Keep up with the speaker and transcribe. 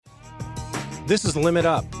This is Limit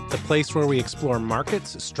Up, the place where we explore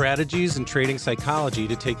markets, strategies, and trading psychology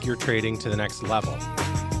to take your trading to the next level.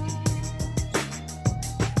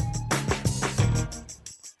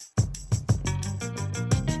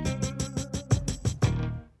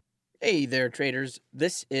 Hey there, traders.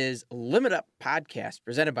 This is Limit Up Podcast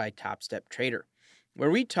presented by Top Step Trader, where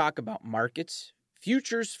we talk about markets,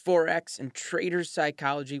 futures, forex, and trader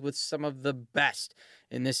psychology with some of the best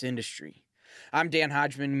in this industry. I'm Dan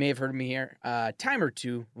Hodgman. You may have heard me here a time or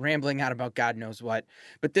two rambling out about God knows what.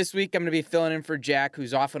 But this week I'm going to be filling in for Jack,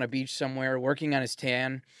 who's off on a beach somewhere working on his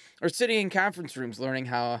tan or sitting in conference rooms learning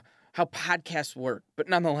how podcasts work. But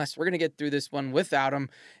nonetheless, we're going to get through this one without him,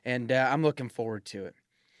 and I'm looking forward to it.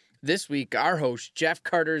 This week, our host, Jeff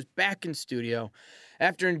Carter, is back in studio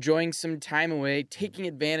after enjoying some time away, taking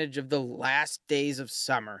advantage of the last days of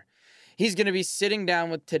summer. He's going to be sitting down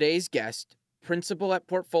with today's guest, principal at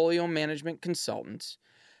Portfolio Management Consultants,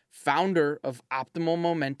 founder of Optimal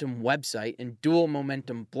Momentum website and Dual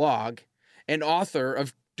Momentum blog, and author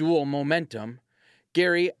of Dual Momentum,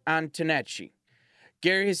 Gary Antonecchi.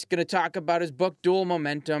 Gary is going to talk about his book, Dual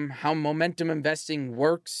Momentum, how momentum investing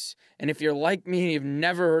works. And if you're like me and you've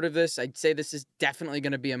never heard of this, I'd say this is definitely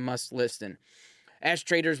going to be a must listen. As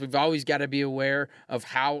traders, we've always got to be aware of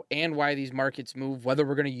how and why these markets move, whether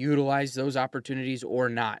we're going to utilize those opportunities or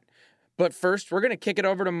not. But first, we're going to kick it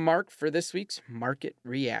over to Mark for this week's market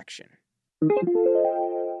reaction.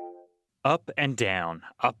 Up and down,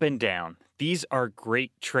 up and down. These are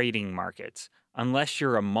great trading markets. Unless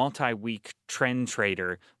you're a multi-week trend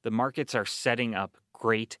trader, the markets are setting up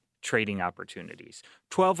great trading opportunities.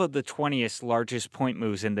 12 of the 20th largest point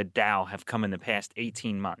moves in the Dow have come in the past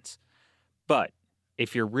 18 months. But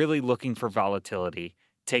if you're really looking for volatility,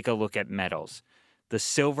 take a look at metals. The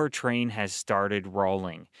silver train has started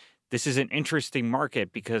rolling. This is an interesting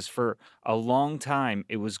market because for a long time,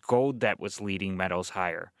 it was gold that was leading metals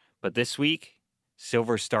higher. But this week,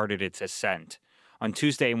 silver started its ascent. On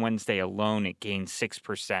Tuesday and Wednesday alone, it gained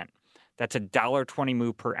 6%. That's a $1.20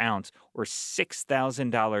 move per ounce, or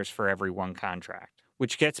 $6,000 for every one contract.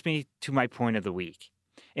 Which gets me to my point of the week.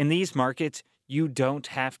 In these markets, you don't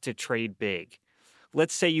have to trade big.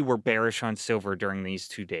 Let's say you were bearish on silver during these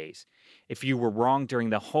 2 days. If you were wrong during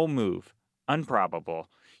the whole move, improbable,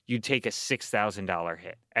 you'd take a $6,000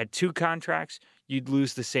 hit. At 2 contracts, you'd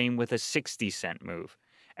lose the same with a 60-cent move.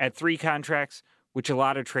 At 3 contracts, which a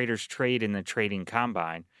lot of traders trade in the trading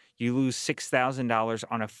combine, you lose $6,000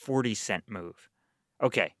 on a 40-cent move.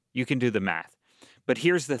 Okay, you can do the math. But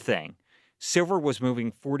here's the thing. Silver was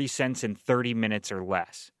moving 40 cents in 30 minutes or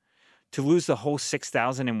less. To lose the whole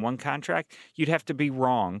 $6,000 in one contract, you'd have to be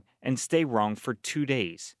wrong and stay wrong for 2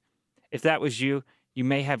 days. If that was you, you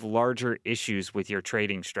may have larger issues with your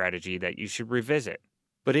trading strategy that you should revisit.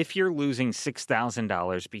 But if you're losing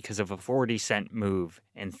 $6,000 because of a 40-cent move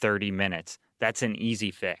in 30 minutes, that's an easy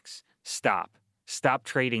fix. Stop. Stop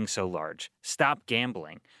trading so large. Stop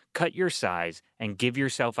gambling. Cut your size and give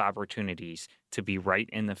yourself opportunities to be right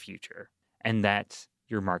in the future. And that's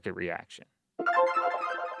your market reaction.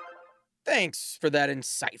 Thanks for that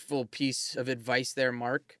insightful piece of advice there,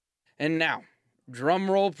 Mark. And now,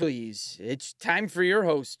 drum roll, please. It's time for your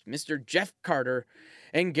host, Mr. Jeff Carter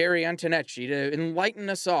and Gary Antonecchi, to enlighten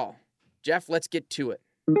us all. Jeff, let's get to it.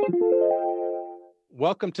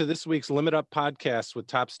 Welcome to this week's Limit Up Podcast with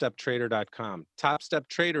TopStepTrader.com. Top Step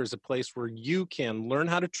Trader is a place where you can learn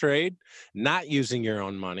how to trade, not using your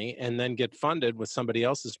own money, and then get funded with somebody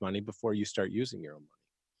else's money before you start using your own money.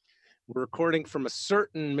 We're recording from a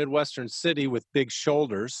certain Midwestern city with big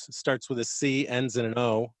shoulders. It starts with a C, ends in an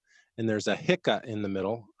O, and there's a hiccup in the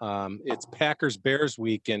middle. It's Packers-Bears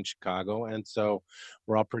week in Chicago, and so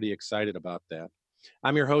we're all pretty excited about that.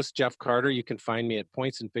 I'm your host, Jeff Carter. You can find me at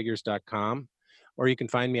pointsandfigures.com, or you can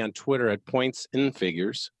find me on Twitter at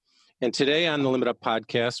pointsinfigures. And today on the Limit Up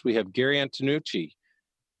Podcast, we have Gary Antonecchi.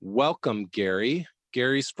 Welcome, Gary.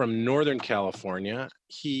 Gary's from Northern California.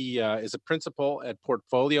 He is a principal at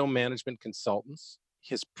Portfolio Management Consultants.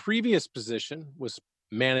 His previous position was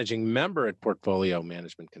managing member at Portfolio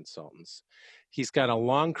Management Consultants. He's got a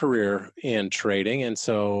long career in trading, and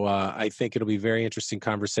so I think it'll be a very interesting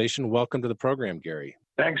conversation. Welcome to the program, Gary.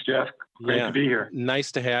 Thanks, Jeff. Great to be here.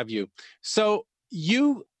 Nice to have you. So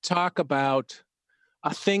you talk about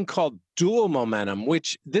a thing called dual momentum,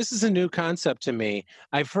 which this is a new concept to me.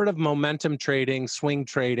 I've heard of momentum trading, swing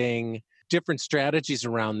trading, different strategies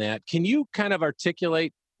around that. Can you kind of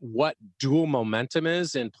articulate what dual momentum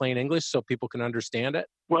is in plain English so people can understand it?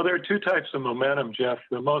 Well, there are 2 types of momentum, Jeff.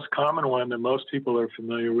 The most common one that most people are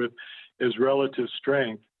familiar with is relative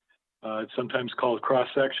strength. It's sometimes called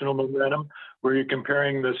cross-sectional momentum, where you're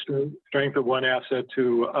comparing the strength of one asset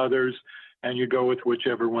to others and you go with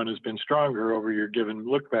whichever one has been stronger over your given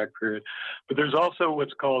look-back period. But there's also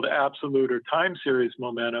what's called absolute or time series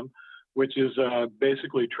momentum, which is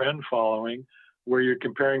basically trend following, where you're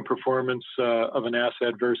comparing performance of an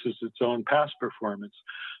asset versus its own past performance.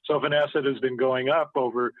 So if an asset has been going up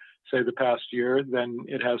over, say, the past year, then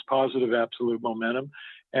it has positive absolute momentum,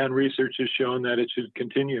 and research has shown that it should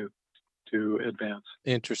continue to advance.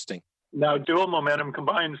 Interesting. Now, dual momentum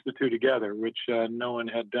combines the two together, which no one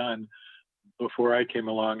had done before I came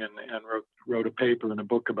along and wrote a paper and a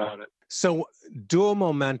book about it. So dual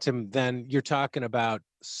momentum, then you're talking about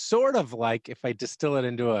sort of like, if I distill it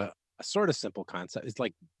into a sort of simple concept, it's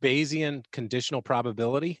like Bayesian conditional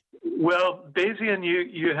probability. Well, Bayesian,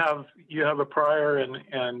 you have a prior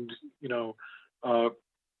and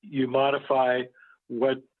you modify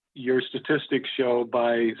what your statistics show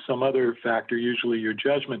by some other factor, usually your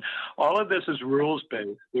judgment. All of this is rules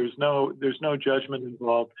based. There's no judgment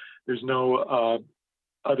involved. There's no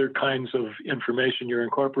other kinds of information you're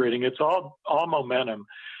incorporating. It's all momentum.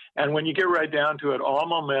 And when you get right down to it, all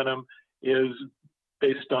momentum is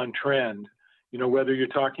based on trend. Whether you're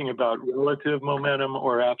talking about relative momentum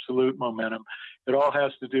or absolute momentum, it all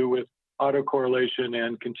has to do with autocorrelation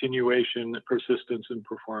and continuation, persistence, and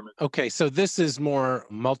performance. Okay, so this is more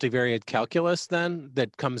multivariate calculus then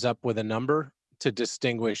that comes up with a number to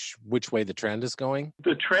distinguish which way the trend is going?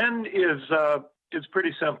 The trend is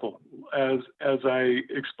pretty simple. As I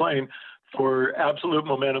explained, for absolute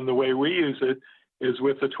momentum, the way we use it is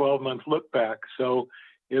with a 12-month look back. So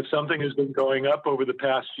if something has been going up over the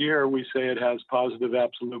past year, we say it has positive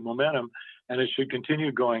absolute momentum, and it should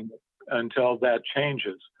continue going until that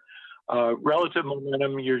changes. Relative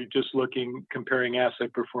momentum, you're just comparing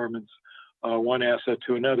asset performance, one asset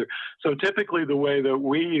to another. So typically the way that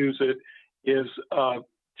we use it is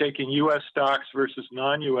taking U.S. stocks versus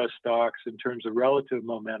non-U.S. stocks in terms of relative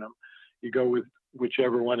momentum. You go with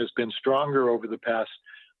whichever one has been stronger over the past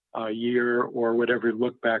year or whatever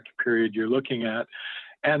look-back period you're looking at.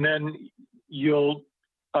 And then you'll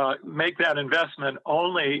make that investment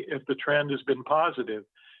only if the trend has been positive.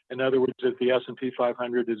 In other words, if the S&P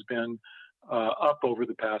 500 has been up over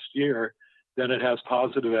the past year, then it has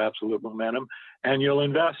positive absolute momentum, and you'll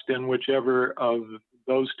invest in whichever of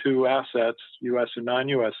those two assets, U.S. or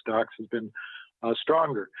non-U.S. stocks, has been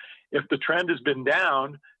stronger. If the trend has been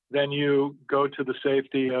down, then you go to the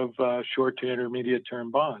safety of short to intermediate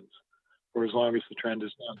term bonds for as long as the trend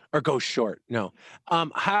is down. Or go short, no.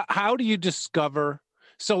 How do you discover,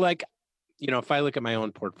 so like, if I look at my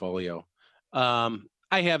own portfolio,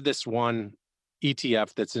 I have this one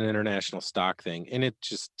ETF that's an international stock thing, and it's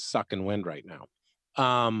just sucking wind right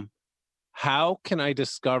now. How can I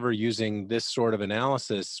discover using this sort of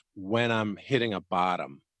analysis when I'm hitting a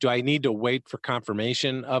bottom? Do I need to wait for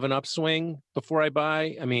confirmation of an upswing before I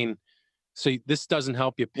buy? I mean, so this doesn't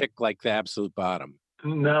help you pick like the absolute bottom.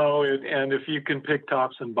 No, and if you can pick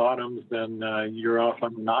tops and bottoms, then you're off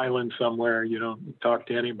on an island somewhere. You don't talk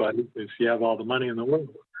to anybody because you have all the money in the world.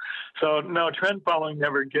 So no, trend following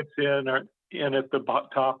never gets in at the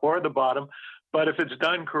top or the bottom. But if it's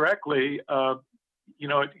done correctly,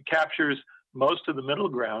 it captures most of the middle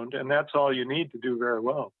ground, and that's all you need to do very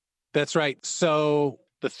well. That's right. So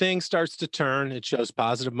the thing starts to turn. It shows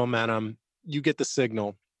positive momentum. You get the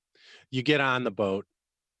signal. You get on the boat.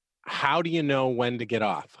 How do you know when to get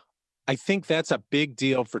off? I think that's a big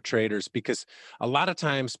deal for traders because a lot of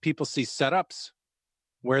times people see setups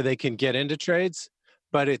where they can get into trades,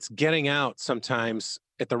 but it's getting out sometimes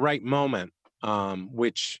at the right moment,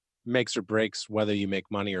 which makes or breaks whether you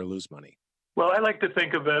make money or lose money. Well, I like to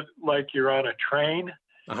think of it like you're on a train,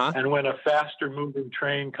 and when a faster moving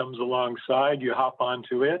train comes alongside, you hop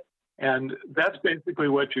onto it. And that's basically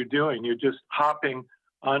what you're doing. You're just hopping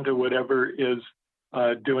onto whatever is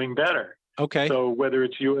doing better. Okay. So whether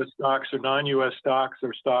it's U.S. stocks or non-U.S. stocks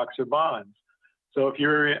or bonds. So if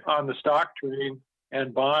you're on the stock train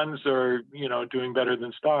and bonds are, doing better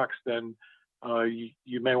than stocks, then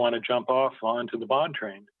you may want to jump off onto the bond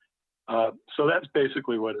train. So that's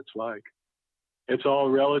basically what it's like. It's all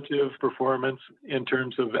relative performance in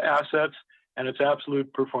terms of assets, and it's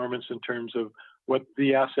absolute performance in terms of what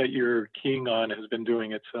the asset you're keying on has been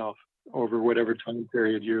doing itself over whatever time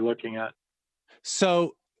period you're looking at.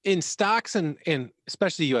 So in stocks and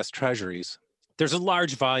especially U.S. Treasuries, there's a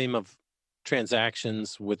large volume of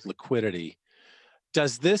transactions with liquidity.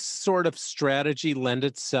 Does this sort of strategy lend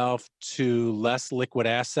itself to less liquid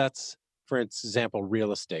assets, for example,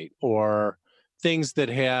 real estate, or things that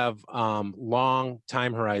have long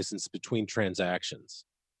time horizons between transactions?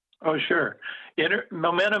 Oh, sure.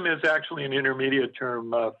 Momentum is actually an intermediate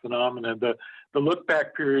term phenomenon. The look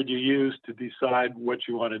back period you use to decide what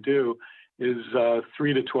you want to do is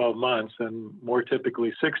 3 to 12 months, and more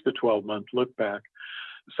typically 6 to 12 month look back.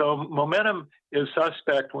 So momentum is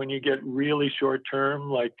suspect when you get really short term,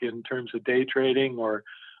 like in terms of day trading or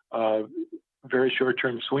very short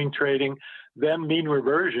term swing trading. Then mean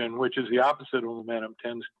reversion, which is the opposite of momentum,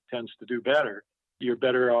 tends to do better. You're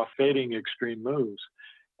better off fading extreme moves.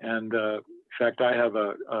 And in fact, I have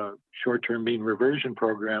a short term mean reversion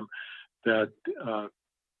program that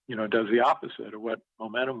does the opposite of what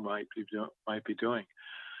momentum might be doing.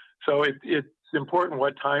 So it's important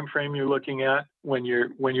what time frame you're looking at when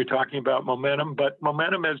you're talking about momentum. But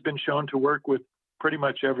momentum has been shown to work with pretty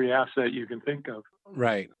much every asset you can think of.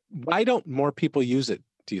 Right. Why don't more people use it,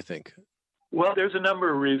 do you think? Well, there's a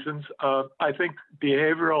number of reasons. I think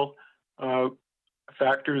behavioral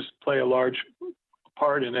factors play a large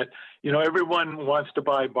part in it. Everyone wants to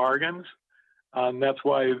buy bargains. That's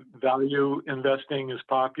why value investing is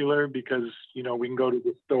popular, because, we can go to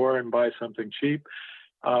the store and buy something cheap.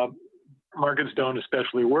 Markets don't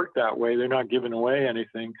especially work that way. They're not giving away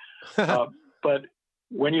anything. But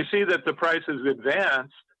when you see that the price is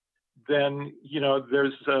advanced, then,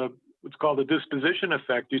 there's what's called a disposition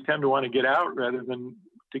effect. You tend to want to get out rather than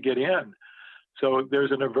to get in. So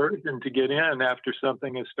there's an aversion to get in after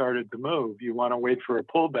something has started to move. You want to wait for a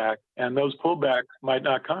pullback, and those pullbacks might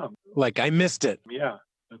not come. Like, I missed it. Yeah,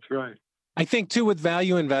 that's right. I think too, with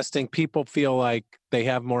value investing, people feel like they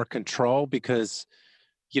have more control because,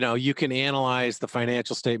 you can analyze the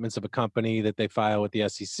financial statements of a company that they file with the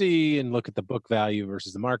SEC and look at the book value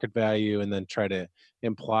versus the market value, and then try to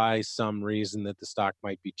imply some reason that the stock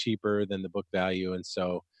might be cheaper than the book value. And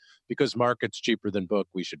so, because market's cheaper than book,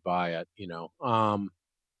 we should buy it,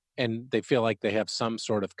 and they feel like they have some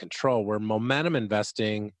sort of control, where momentum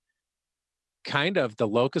investing, kind of the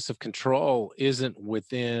locus of control isn't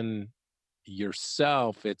within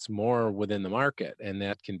yourself, it's more within the market, and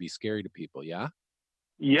that can be scary to people. Yeah,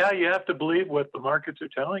 you have to believe what the markets are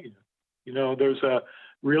telling you. There's a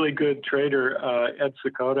really good trader, Ed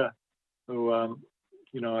Seykota, who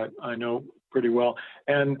I know pretty well,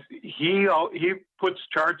 and he puts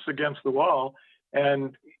charts against the wall,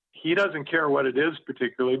 and he doesn't care what it is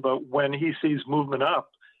particularly, but when he sees movement up,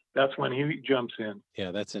 that's when he jumps in.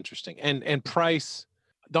 Yeah, that's interesting. And price,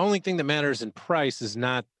 the only thing that matters in price is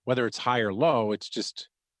not whether it's high or low, it's just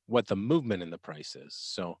what the movement in the price is.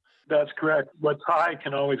 So that's correct. What's high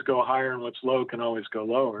can always go higher, and what's low can always go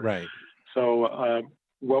lower. Right. So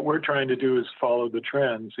what we're trying to do is follow the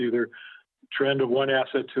trends, either trend of one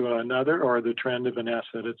asset to another or the trend of an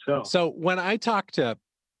asset itself. So when I talk to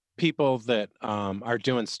people that are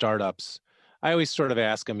doing startups, I always sort of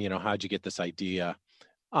ask them, how'd you get this idea?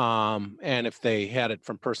 And if they had it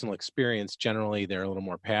from personal experience, generally they're a little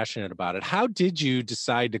more passionate about it. How did you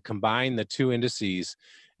decide to combine the two indices,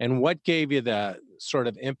 and what gave you the sort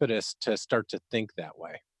of impetus to start to think that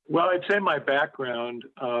way? Well, I'd say my background,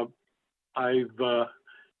 I've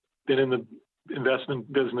been in the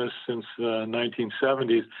investment business since the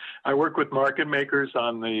 1970s. I work with market makers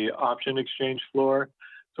on the option exchange floor.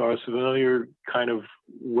 So I was familiar kind of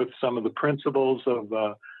with some of the principles of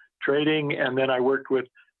trading. And then I worked with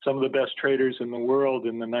some of the best traders in the world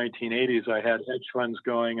in the 1980s. I had hedge funds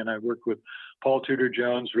going, and I worked with Paul Tudor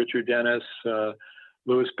Jones, Richard Dennis,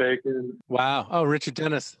 Louis Bacon. Wow. Oh, Richard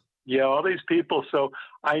Dennis. Yeah, all these people. So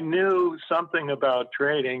I knew something about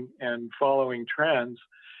trading and following trends.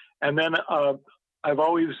 And then I've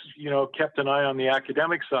always, kept an eye on the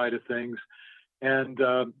academic side of things. And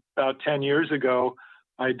about 10 years ago,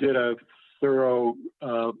 I did a thorough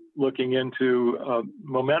looking into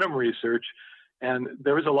momentum research. And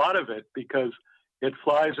there was a lot of it because it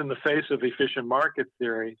flies in the face of efficient market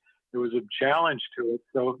theory. There was a challenge to it.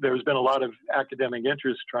 So there's been a lot of academic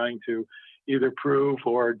interest trying to either prove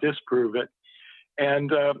or disprove it.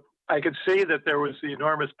 And I could see that there was the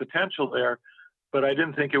enormous potential there, but I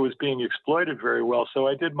didn't think it was being exploited very well. So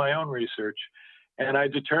I did my own research, and I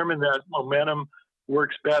determined that momentum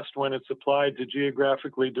works best when it's applied to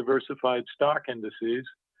geographically diversified stock indices,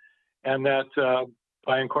 and that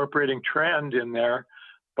by incorporating trend in there,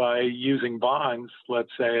 by using bonds,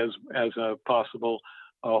 let's say, as a possible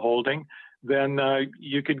holding, then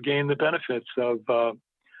you could gain the benefits of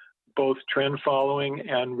both trend following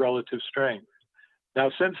and relative strength. Now,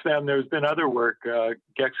 since then, there's been other work.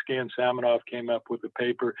 Geksky and Samonov came up with a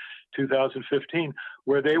paper, 2015,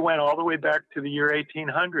 where they went all the way back to the year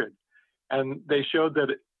 1800. And they showed that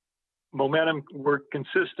momentum worked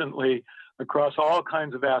consistently across all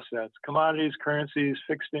kinds of assets, commodities, currencies,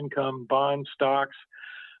 fixed income, bonds, stocks.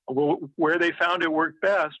 Where they found it worked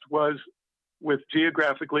best was with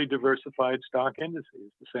geographically diversified stock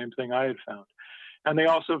indices, the same thing I had found. And they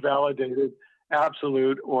also validated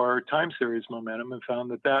absolute or time series momentum and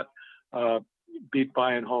found that beat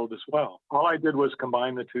buy and hold as well. All I did was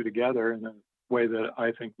combine the two together in a way that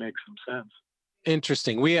I think makes some sense.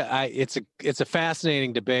 Interesting. It's a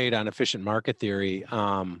fascinating debate on efficient market theory.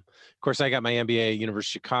 Of course, I got my MBA at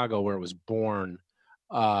University of Chicago, where it was born.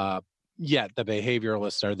 Yet the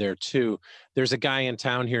behavioralists are there too. There's a guy in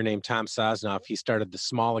town here named Tom Sosnoff. He started the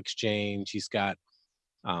Small Exchange. He's got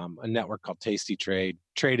a network called Tasty Trade,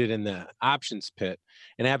 traded in the options pit,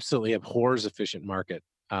 and absolutely abhors efficient market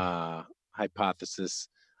hypothesis.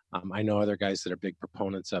 I know other guys that are big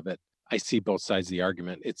proponents of it. I see both sides of the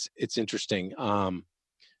argument. It's interesting.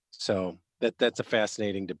 So that's a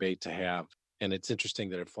fascinating debate to have, and it's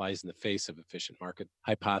interesting that it flies in the face of efficient market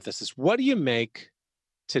hypothesis. What do you make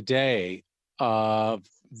today of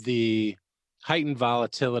the heightened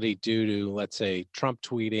volatility due to, let's say, Trump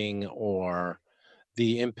tweeting or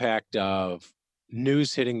the impact of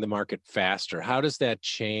news hitting the market faster? How does that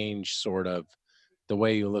change sort of the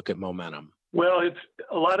way you look at momentum? Well, it's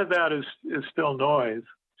a lot of that is still noise.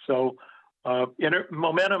 So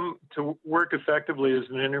momentum to work effectively is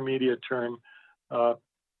an intermediate term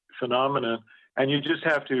phenomenon, and you just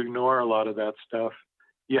have to ignore a lot of that stuff.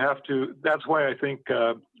 You have to. That's why I think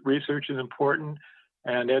research is important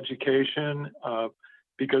and education,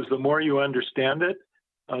 because the more you understand it,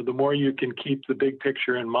 the more you can keep the big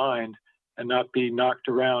picture in mind and not be knocked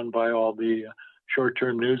around by all the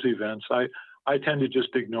short-term news events. I tend to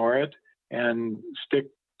just ignore it and stick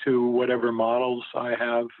to whatever models I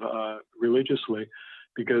have religiously,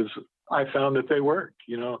 because I found that they work.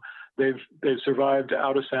 You know, they've survived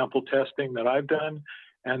out of sample testing that I've done,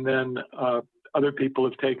 and then other people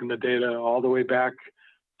have taken the data all the way back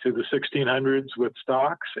to the 1600s with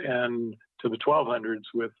stocks and to the 1200s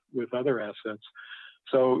with other assets.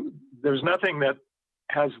 So there's nothing that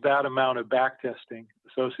has that amount of back testing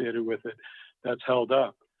associated with it that's held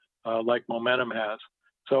up like momentum has.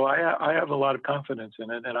 So I have a lot of confidence in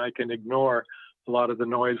it, and I can ignore a lot of the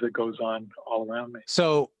noise that goes on all around me.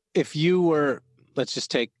 So if you were, let's just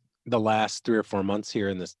take the last 3 or 4 months here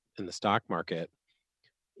in the stock market,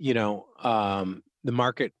 you know, the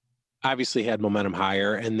market obviously had momentum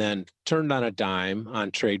higher and then turned on a dime on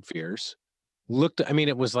trade fears.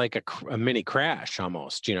 It was like a mini crash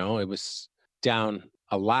almost, you know, it was down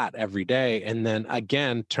a lot every day, and then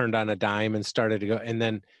again turned on a dime and started to go. And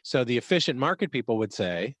then, so the efficient market people would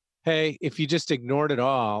say, hey, if you just ignored it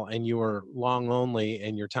all and you were long only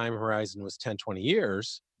and your time horizon was 10, 20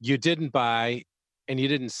 years, you didn't buy and you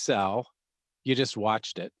didn't sell, you just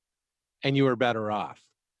watched it and you were better off.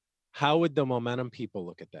 How would the momentum people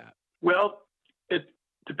look at that? Well, it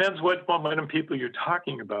depends what momentum people you're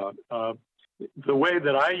talking about. The way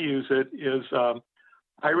that I use it is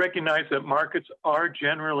I recognize that markets are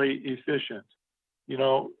generally efficient. You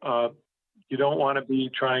know, you don't want to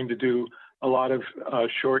be trying to do a lot of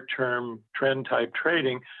short-term trend type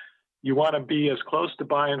trading. You want to be as close to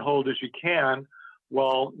buy and hold as you can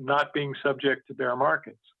while not being subject to bear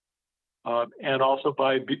markets. And also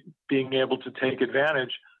by being able to take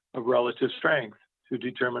advantage of relative strength to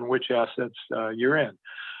determine which assets you're in.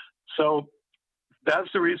 So that's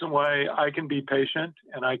the reason why I can be patient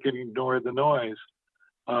and I can ignore the noise.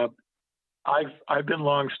 I've been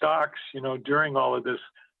long stocks, you know, during all of this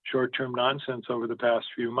short-term nonsense over the past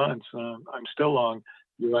few months. I'm still long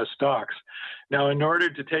U.S. stocks. Now, in order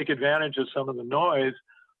to take advantage of some of the noise,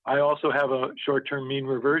 I also have a short-term mean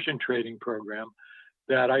reversion trading program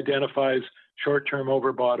that identifies short-term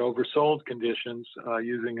overbought, oversold conditions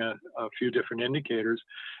using a few different indicators.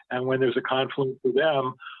 And when there's a confluence with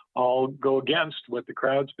them, I'll go against what the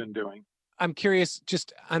crowd's been doing. I'm curious,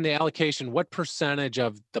 just on the allocation, what percentage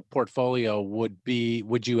of the portfolio would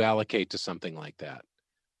you allocate to something like that?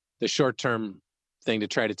 The short-term thing to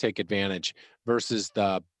try to take advantage versus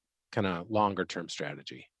the kind of longer-term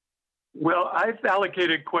strategy? Well, I've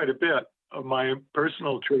allocated quite a bit of my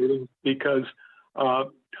personal trading because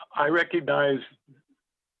I recognize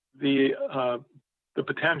the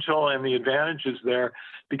potential and the advantages there,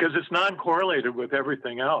 because it's non-correlated with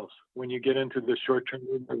everything else. When you get into the short-term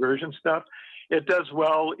reversion stuff, it does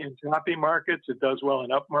well in choppy markets, it does well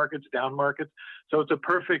in up markets, down markets. So it's a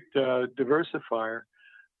perfect diversifier,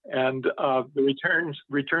 and the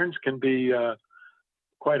returns can be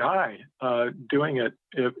quite high doing it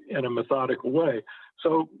in a methodical way.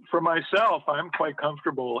 So for myself, I'm quite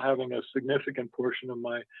comfortable having a significant portion of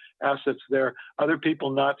my assets there. Other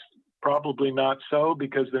people probably not so,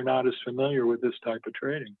 because they're not as familiar with this type of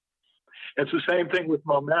trading. It's the same thing with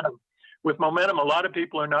momentum. With momentum, a lot of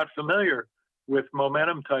people are not familiar with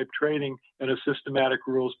momentum type trading in a systematic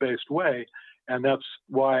rules-based way. And that's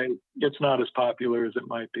why it's not as popular as it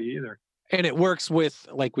might be either. And it works with,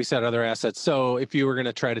 like we said, other assets. So if you were going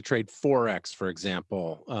to try to trade Forex, for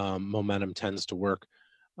example, momentum tends to work.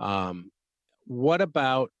 Um, what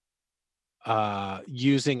about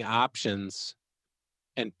using options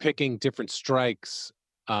and picking different strikes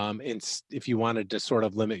if you wanted to sort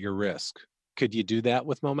of limit your risk? Could you do that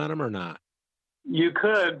with momentum or not? You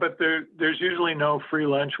could, but there's usually no free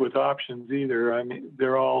lunch with options either. I mean,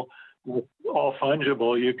 they're all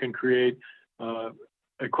fungible. You can create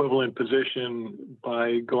equivalent position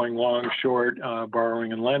by going long, short,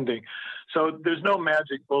 borrowing and lending. So there's no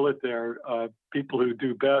magic bullet there. People who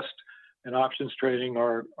do best in options trading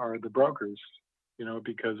are the brokers,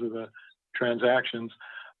 because of the transactions.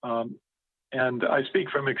 And I speak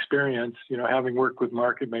from experience, having worked with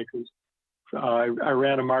market makers. I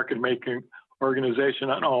ran a market making organization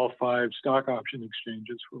on all 5 stock option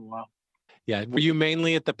exchanges for a while. Yeah. Were you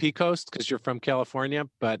mainly at the P Coast because you're from California?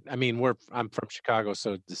 But I mean, I'm from Chicago,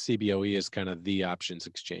 so the CBOE is kind of the options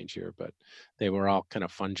exchange here, but they were all kind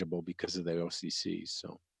of fungible because of the OCC.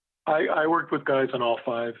 So I worked with guys on all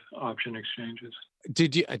 5 option exchanges.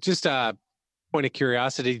 Did you, just a point of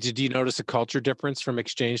curiosity, did you notice a culture difference from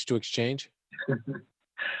exchange to exchange?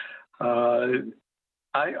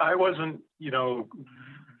 I wasn't,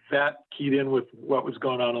 that keyed in with what was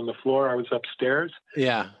going on the floor. I was upstairs.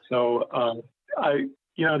 Yeah. So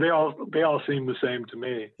they all seem the same to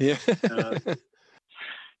me. Yeah.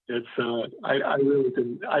 I really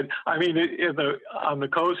didn't. I mean, on the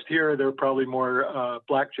coast here, there are probably more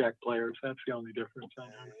blackjack players. That's the only difference I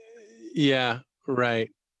know. Yeah.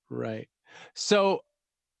 Right. So,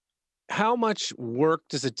 how much work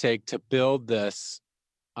does it take to build this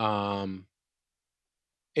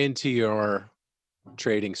into your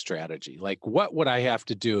trading strategy? Like, what would I have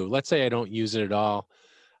to do? Let's say I don't use it at all.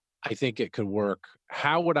 I think it could work.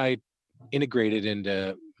 How would I integrate it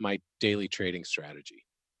into my daily trading strategy?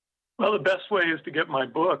 Well, the best way is to get my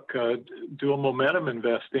book, Dual Momentum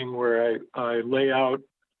Investing, where I lay out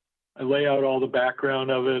all the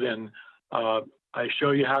background of it, and I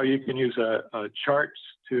show you how you can use charts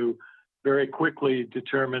to very quickly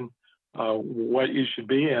determine what you should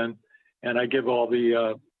be in, and I give all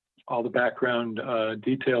the background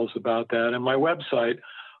details about that. And my website,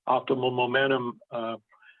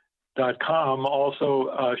 optimalmomentum.com,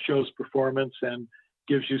 also shows performance and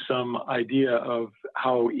gives you some idea of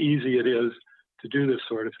how easy it is to do this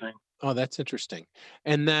sort of thing. Oh, that's interesting.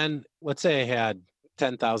 And then let's say I had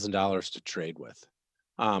 $10,000 to trade with.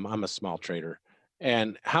 I'm a small trader.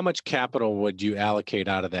 And how much capital would you allocate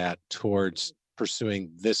out of that towards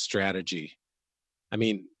pursuing this strategy? I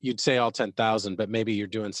mean, you'd say all 10,000, but maybe you're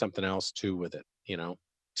doing something else too with it, to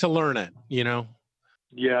learn it,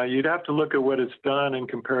 Yeah, you'd have to look at what it's done and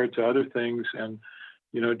compare it to other things and,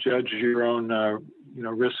 judge your own,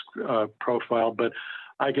 risk profile. But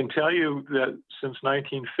I can tell you that since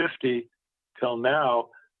 1950 till now,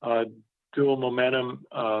 dual momentum,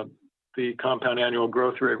 the compound annual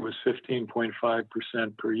growth rate was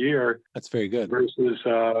 15.5% per year. That's very good. Versus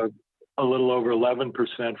a little over 11%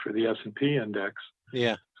 for the S&P index.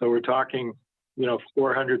 Yeah. So we're talking,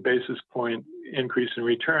 400 basis point increase in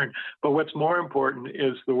return. But what's more important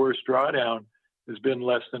is the worst drawdown has been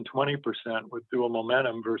less than 20% with dual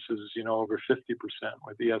momentum versus, over 50%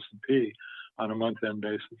 with the S&P on a month-end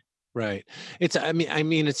basis. Right. It's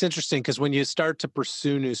interesting because when you start to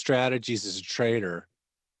pursue new strategies as a trader,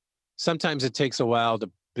 sometimes it takes a while to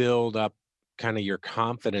build up kind of your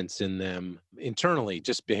confidence in them internally,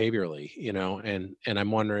 just behaviorally, and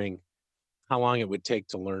I'm wondering how long it would take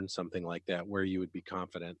to learn something like that, where you would be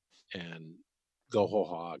confident and go whole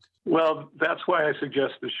hog. Well, that's why I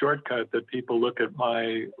suggest the shortcut that people look at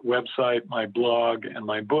my website, my blog, and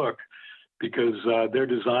my book, because they're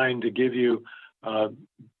designed to give you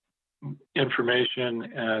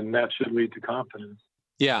information, and that should lead to confidence.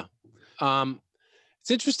 Yeah.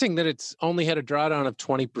 It's interesting that it's only had a drawdown of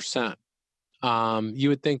 20%. You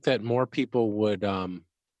would think that more people would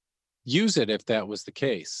use it if that was the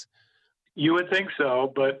case. You would think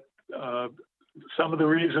so, but some of the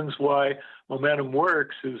reasons why momentum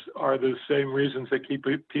works are the same reasons that keep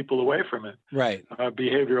people away from it. Right.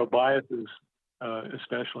 Behavioral biases,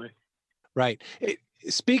 especially. Right.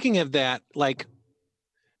 Speaking of that,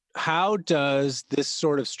 how does this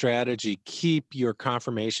sort of strategy keep your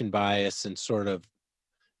confirmation bias and sort of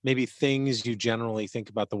maybe things you generally think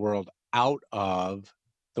about the world out of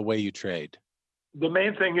the way you trade? The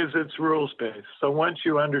main thing is it's rules-based. So once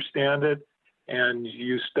you understand it and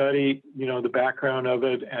you study, the background of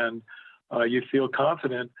it, and you feel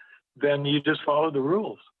confident, then you just follow the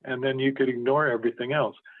rules, and then you could ignore everything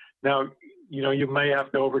else. Now, you may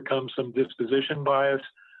have to overcome some disposition bias.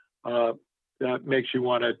 that makes you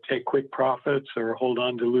want to take quick profits or hold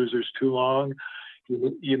on to losers too long.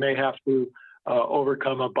 You may have to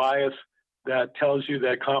overcome a bias that tells you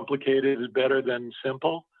that complicated is better than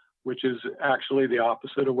simple, which is actually the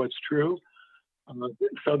opposite of what's true.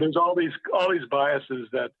 So there's all these biases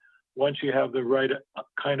that once you have the right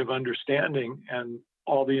kind of understanding and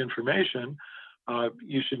all the information,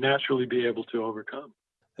 you should naturally be able to overcome.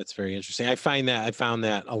 That's very interesting. I found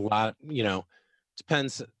that a lot,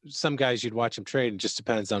 depends. Some guys you'd watch them trade. It just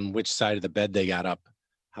depends on which side of the bed they got up,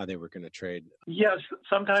 how they were going to trade. Yes,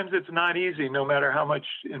 sometimes it's not easy, no matter how much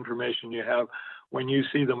information you have. When you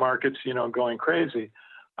see the markets, going crazy,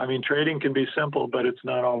 I mean, trading can be simple, but it's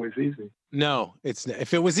not always easy. No,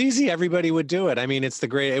 if it was easy, everybody would do it. I mean, it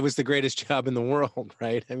was the greatest job in the world,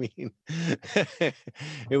 right? I mean,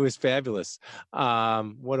 it was fabulous.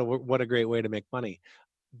 What a great way to make money.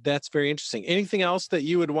 That's very interesting. Anything else that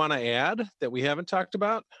you would want to add that we haven't talked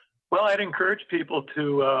about? Well, I'd encourage people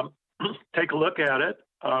to take a look at it.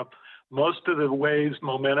 Most of the ways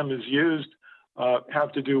momentum is used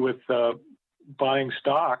have to do with buying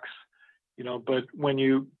stocks, but when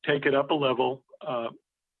you take it up a level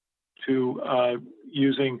to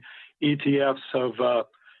using ETFs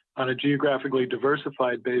on a geographically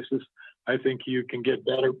diversified basis, I think you can get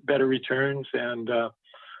better returns and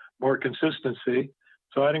more consistency.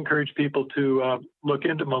 So I'd encourage people to look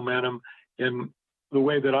into momentum in the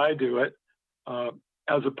way that I do it,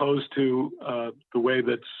 as opposed to the way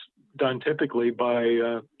that's done typically by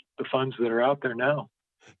the funds that are out there now.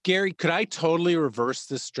 Gary, could I totally reverse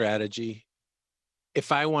this strategy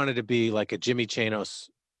if I wanted to be like a Jimmy Chanos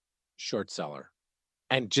short seller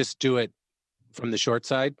and just do it from the short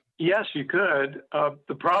side? Yes, you could.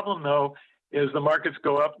 The problem, though, is the markets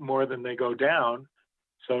go up more than they go down.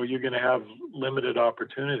 So you're going to have limited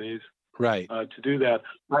opportunities to do that.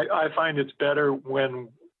 I find it's better when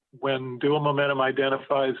dual momentum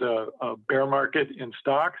identifies a bear market in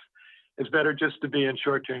stocks. It's better just to be in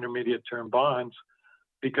short to intermediate term bonds,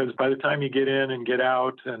 because by the time you get in and get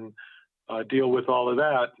out and deal with all of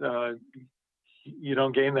that, you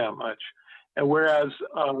don't gain that much. And whereas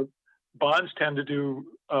bonds tend to do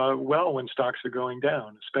well when stocks are going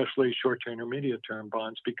down, especially short to intermediate term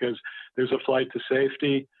bonds, because there's a flight to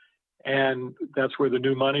safety, and that's where the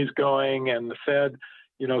new money's going. And the Fed,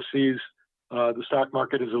 sees the stock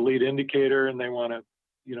market as a lead indicator, and they want to,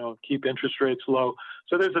 keep interest rates low.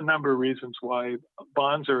 So there's a number of reasons why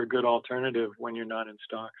bonds are a good alternative when you're not in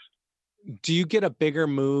stocks. Do you get a bigger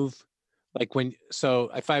move? So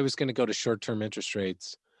if I was going to go to short-term interest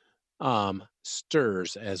rates,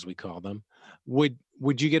 STIRs, as we call them,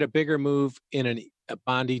 would you get a bigger move in a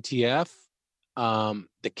bond ETF,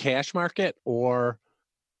 the cash market, or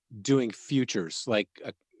doing futures like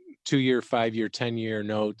a 2-year, 5-year, 10-year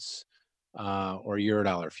notes, or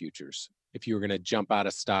Eurodollar futures, if you were going to jump out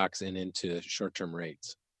of stocks and into short-term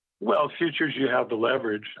rates? Well, futures, you have the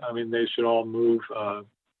leverage. I mean, they should all move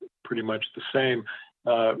pretty much the same,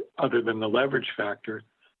 other than the leverage factor.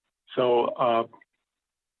 So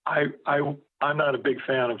I'm not a big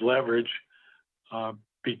fan of leverage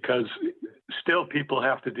because still people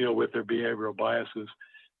have to deal with their behavioral biases.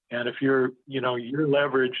 And if you're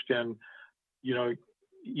leveraged and,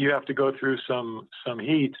 you have to go through some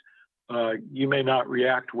heat, you may not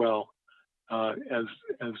react well as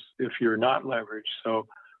if you're not leveraged. So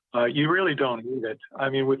you really don't need it. I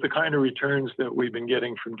mean, with the kind of returns that we've been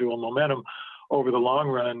getting from dual momentum over the long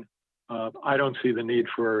run, I don't see the need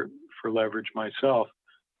for leverage myself.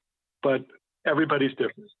 But everybody's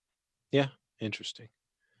different. Yeah, interesting.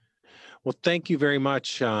 Well, thank you very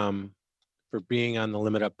much for being on the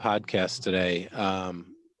Limit Up podcast today. I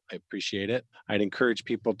appreciate it. I'd encourage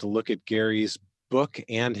people to look at Gary's book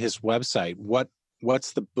and his website.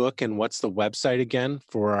 What's the book and what's the website again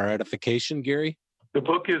for our edification, Gary? The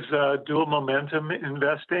book is Dual Momentum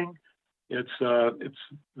Investing. It's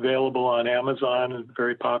available on Amazon and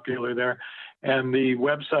very popular there. And the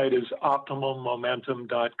website is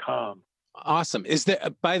optimalmomentum.com. Awesome.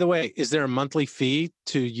 By the way, is there a monthly fee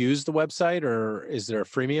to use the website, or is there a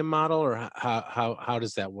freemium model, or how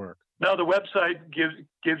does that work? No, the website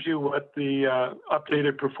gives you what the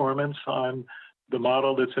updated performance on the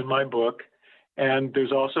model that's in my book. And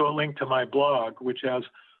there's also a link to my blog, which has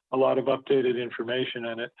a lot of updated information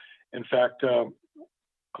in it. In fact,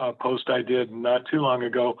 a post I did not too long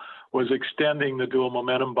ago was extending the dual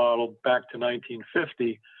momentum model back to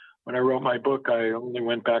 1950. When I wrote my book, I only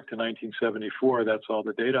went back to 1974. That's all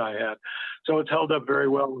the data I had. So it's held up very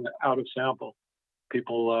well out of sample.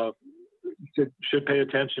 People should pay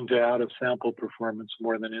attention to out of sample performance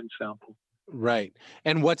more than in sample. Right.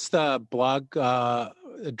 And what's the blog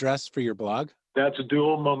address for your blog? That's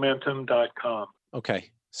dualmomentum.com.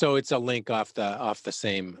 Okay. So it's a link off the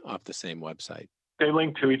same website. They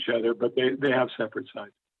link to each other, but they have separate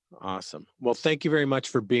sites. Awesome. Well, thank you very much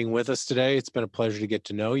for being with us today. It's been a pleasure to get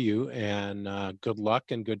to know you, and good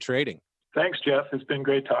luck and good trading. Thanks, Jeff. It's been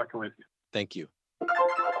great talking with you. Thank you.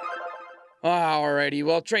 Alrighty.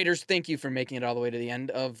 Well, traders, thank you for making it all the way to the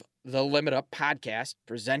end of the Limit Up podcast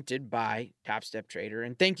presented by Top Step Trader.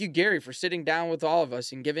 And thank you, Gary, for sitting down with all of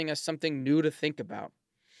us and giving us something new to think about.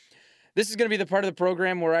 This is going to be the part of the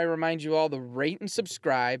program where I remind you all to rate and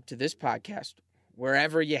subscribe to this podcast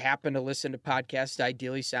wherever you happen to listen to podcasts,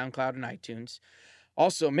 ideally SoundCloud and iTunes.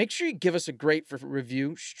 Also, make sure you give us a great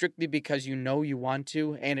review strictly because you know you want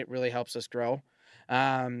to, and it really helps us grow.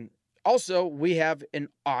 Also, we have an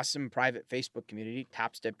awesome private Facebook community,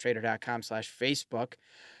 topsteptrader.com/Facebook.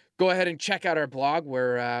 Go ahead and check out our blog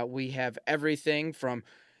where we have everything from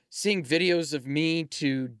seeing videos of me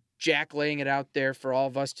to Jack laying it out there for all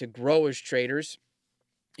of us to grow as traders.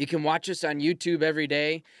 You can watch us on YouTube every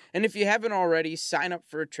day. And if you haven't already, sign up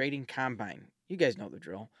for a trading combine. You guys know the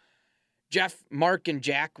drill. Jeff, Mark, and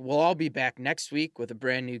Jack will all be back next week with a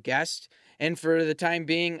brand new guest. And for the time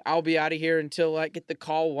being, I'll be out of here until I get the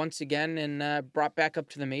call once again and brought back up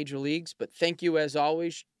to the major leagues. But thank you as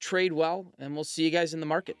always. Trade well, and we'll see you guys in the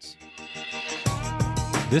markets.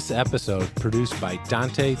 This episode produced by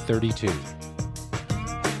Dante32.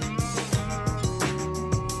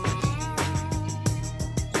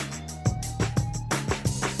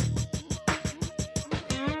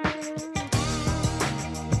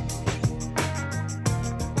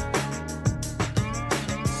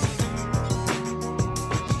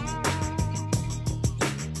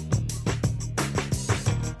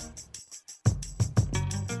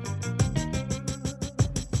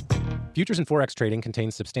 Futures and Forex trading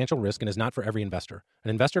contains substantial risk and is not for every investor.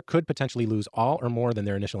 An investor could potentially lose all or more than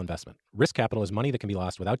their initial investment. Risk capital is money that can be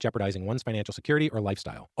lost without jeopardizing one's financial security or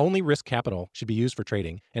lifestyle. Only risk capital should be used for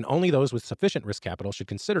trading, and only those with sufficient risk capital should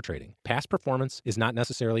consider trading. Past performance is not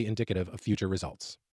necessarily indicative of future results.